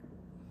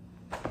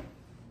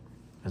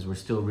as we're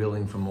still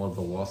reeling from all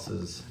the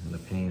losses and the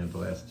pain of the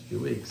last few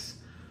weeks.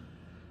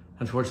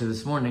 Unfortunately,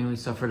 this morning we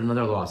suffered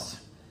another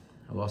loss,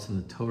 a loss in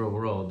the Torah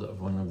world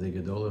of one of the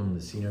Gedolim, the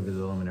senior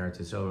Gedolim in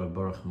Eretz Yisrael, Rav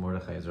Baruch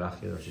Mordechai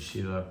Ezrachi, Rosh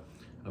Yeshiva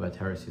of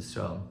Eretz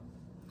Yisrael.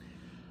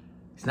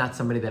 He's not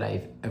somebody that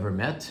I've ever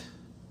met,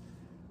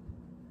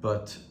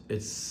 but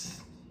he's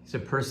a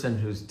person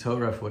whose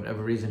Torah, for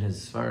whatever reason,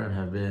 his Sfarim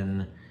have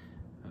been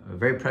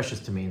very precious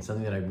to me, and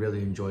something that I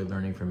really enjoyed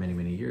learning for many,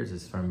 many years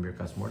is from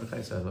Birkas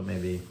Mordechai. So I thought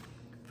maybe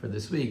for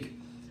this week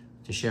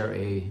to share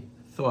a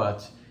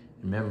thought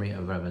in memory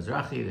of Rav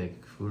Ezrachi. The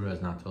Kfura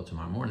is not till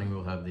tomorrow morning.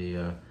 We'll have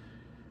the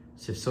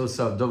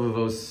Sifsosa of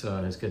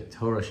Dovavos, his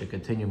Torah should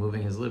continue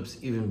moving his lips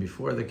even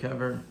before the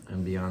kever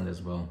and beyond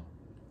as well.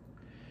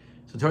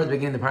 So towards the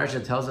beginning, the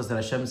Parshas tells us that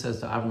Hashem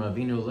says to Avram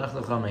Avinu, Lech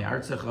Lecha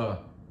me'artzecha,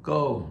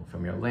 go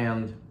from your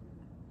land,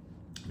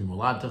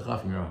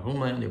 from your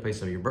homeland, your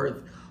place of your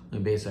birth,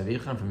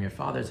 from your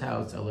father's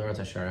house,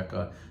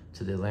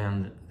 to the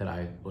land that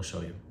I will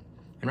show you.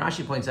 And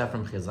Rashi points out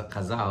from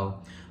Chazal,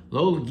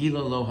 Lo gila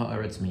lo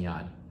haaretz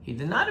miyad. He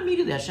did not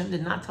immediately, Hashem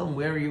did not tell him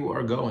where you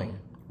are going.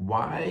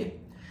 Why?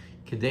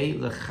 Kedei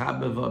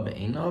lechabeva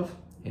be'einav,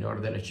 in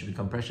order that it should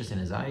become precious in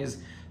his eyes.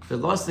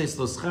 And that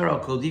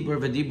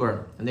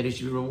he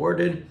should be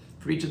rewarded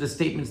for each of the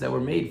statements that were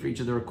made, for each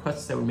of the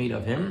requests that were made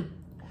of him.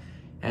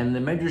 And the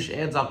Medrash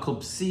adds, al kol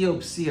psiya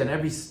psiya, and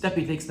every step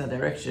he takes in that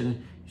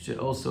direction should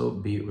also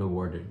be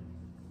rewarded.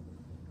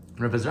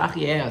 Rav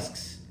Ezrachi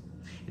asks,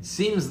 it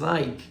seems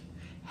like,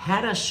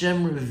 had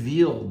Hashem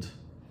revealed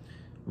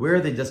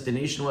where the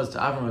destination was to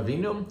Avram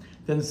Avinu,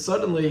 then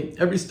suddenly,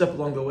 every step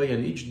along the way,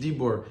 and each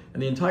dibur,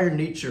 and the entire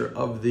nature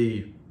of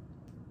the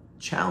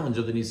challenge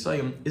of the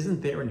Nisayim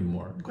isn't there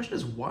anymore. The question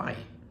is why?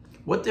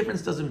 What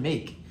difference does it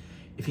make?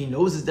 If he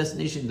knows his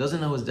destination,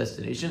 doesn't know his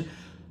destination,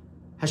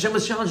 Hashem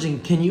was challenging,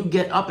 can you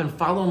get up and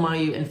follow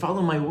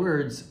my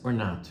words or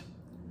not?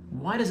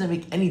 Why does that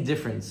make any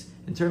difference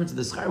in terms of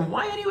the schar? And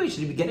why anyway should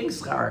he be getting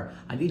schar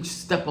on each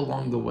step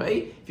along the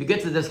way? If you get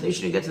to the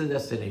destination, you get to the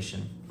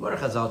destination. What are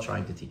Chazal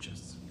trying to teach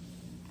us?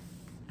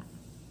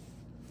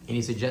 And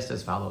he suggests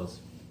as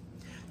follows.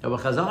 Now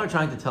what Chazal are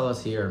trying to tell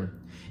us here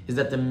is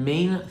that the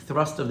main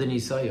thrust of the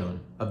Nisayon,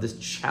 of this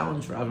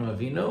challenge for Avram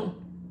Avinu,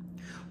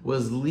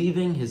 was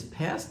leaving his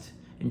past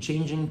and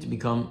changing to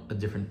become a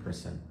different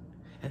person.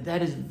 And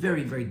that is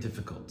very, very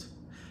difficult.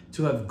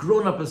 To have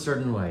grown up a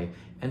certain way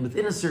and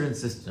within a certain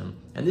system,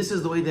 and this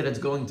is the way that it's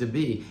going to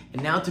be,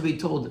 and now to be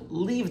told,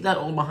 leave that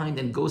all behind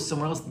and go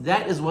somewhere else,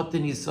 that is what the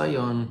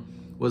Nisayon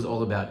was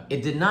all about.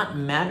 It did not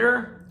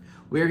matter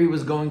where he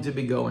was going to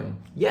be going.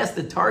 Yes,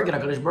 the target,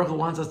 HaKadosh Baruch Hu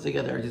wants us to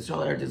get Eretz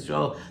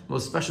Yisrael, the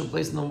most special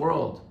place in the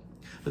world.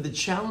 But the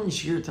challenge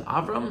here to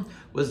Avram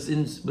was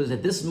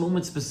at this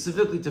moment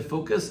specifically to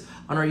focus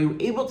on, are you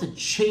able to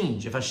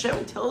change? If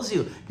Hashem tells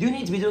you, you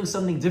need to be doing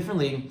something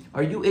differently,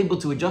 are you able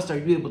to adjust? Are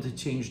you able to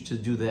change to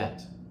do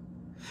that?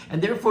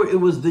 And therefore, it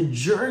was the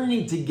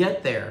journey to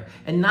get there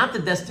and not the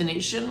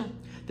destination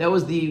that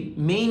was the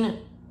main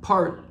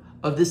part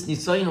of this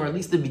Nisayon, or at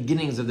least the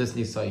beginnings of this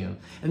Nisayon.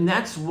 And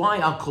that's why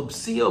al kol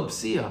psiya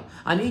psiya,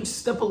 on each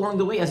step along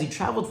the way, as he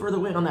traveled further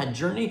away on that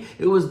journey,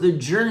 it was the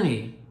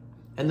journey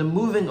and the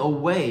moving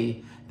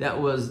away that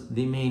was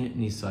the main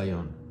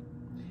Nisayon.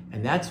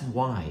 And that's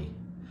why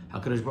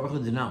HaKadosh Baruch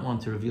Hu did not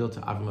want to reveal to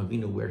Avram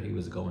Avinu where he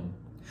was going.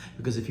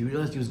 Because if he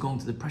realized he was going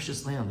to the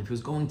precious land, if he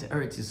was going to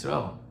Eretz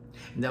Yisrael,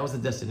 and that was the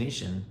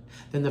destination,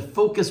 then the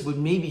focus would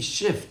maybe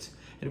shift.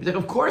 And it'd be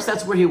like, of course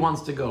that's where he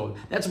wants to go.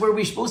 That's where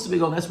we're supposed to be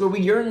going. That's where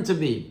we yearn to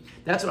be.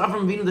 That's what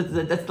Avram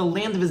Avinu, that's the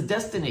land of his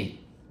destiny.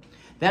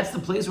 That's the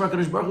place where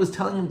HaKadosh Baruch Hu is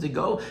telling him to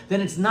go.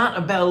 Then it's not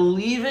about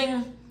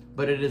leaving,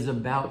 but it is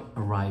about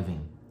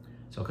arriving.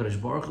 So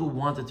HaKadosh Baruch Hu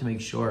wanted to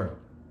make sure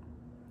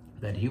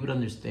that he would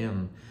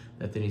understand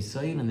that the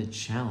Nisayon and the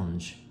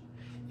challenge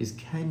is,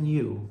 can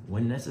you,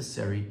 when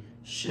necessary,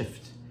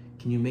 shift?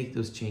 Can you make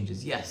those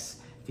changes? Yes,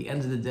 at the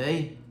end of the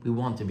day, we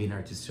want to be in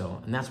Eretz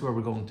Yisrael, and that's where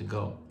we're going to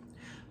go.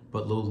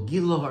 But Lo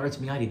gila lo haaretz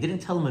miyad, he didn't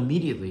tell him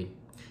immediately.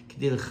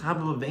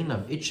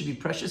 It should be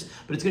precious,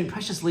 but it's going to be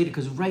precious later,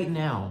 because right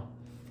now,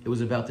 it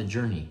was about the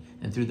journey.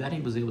 And through that, he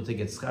was able to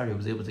get schar, he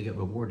was able to get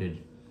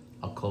rewarded.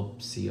 Al kol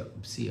psiya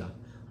psiya,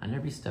 on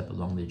every step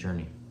along the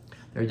journey.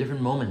 There are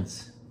different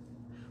moments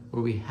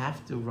where we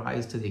have to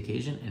rise to the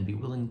occasion and be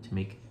willing to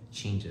make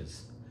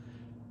changes.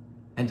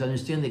 And to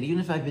understand that even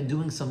if I've been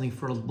doing something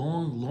for a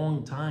long,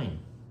 long time,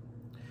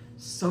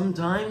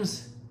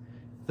 sometimes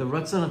the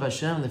Ratzon of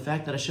Hashem, the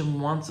fact that Hashem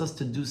wants us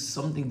to do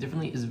something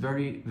differently, is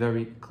very,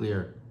 very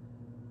clear.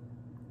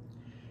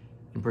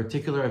 In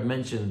particular, I've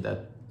mentioned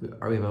that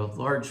we have a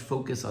large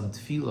focus on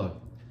tefillah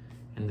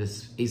and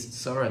this Eist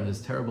Sarah and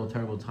this terrible,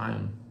 terrible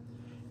time.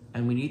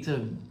 And we need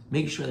to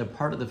make sure that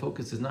part of the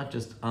focus is not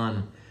just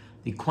on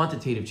the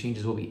quantitative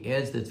changes, what we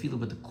add to the tefillah,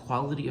 but the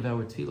quality of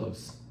our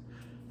tefillos.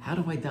 How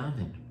do I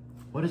daven?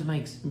 What is my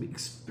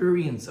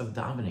experience of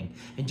davening?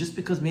 And just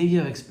because maybe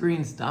I've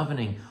experienced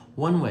davening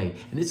one way,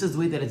 and this is the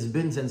way that it's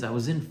been since I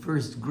was in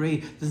first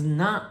grade, does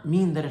not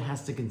mean that it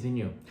has to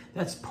continue.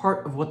 That's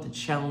part of what the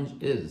challenge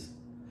is.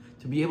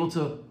 to be able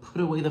to put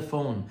away the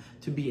phone,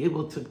 to be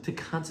able to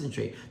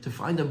concentrate, to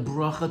find a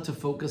bracha to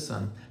focus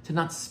on, to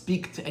not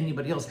speak to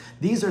anybody else.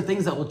 These are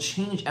things that will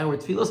change our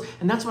tefillos,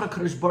 and that's what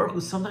HaKadosh Baruch Hu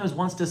sometimes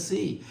wants to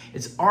see.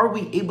 It's, are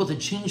we able to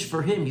change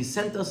for Him? He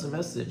sent us a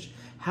message.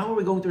 How are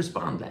we going to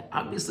respond to that?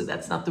 Obviously,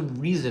 that's not the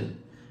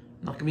reason.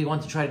 I'm not going to be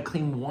one to try to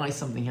claim why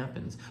something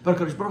happens. But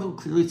HaKadosh Baruch Hu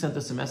clearly sent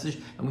us a message,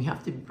 and we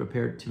have to be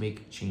prepared to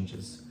make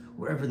changes,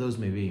 wherever those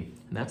may be.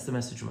 And that's the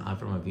message from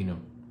Avraham Avinu.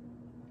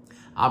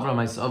 Avraham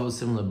Isavu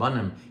Sim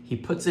Lebanim, he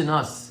puts in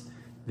us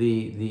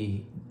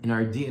in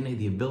our DNA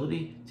the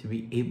ability to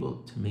be able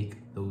to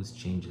make those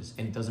changes.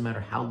 And it doesn't matter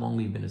how long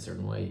we've been a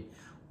certain way,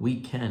 we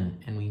can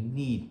and we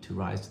need to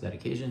rise to that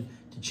occasion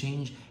to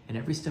change. And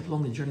every step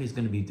along the journey is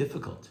going to be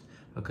difficult.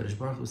 But HaKadosh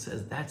Baruch Hu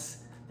says that's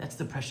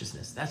the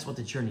preciousness. That's what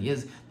the journey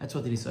is. That's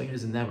what the Nisayon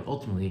is, and that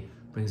ultimately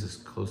brings us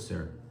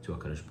closer to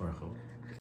HaKadosh Baruch Hu.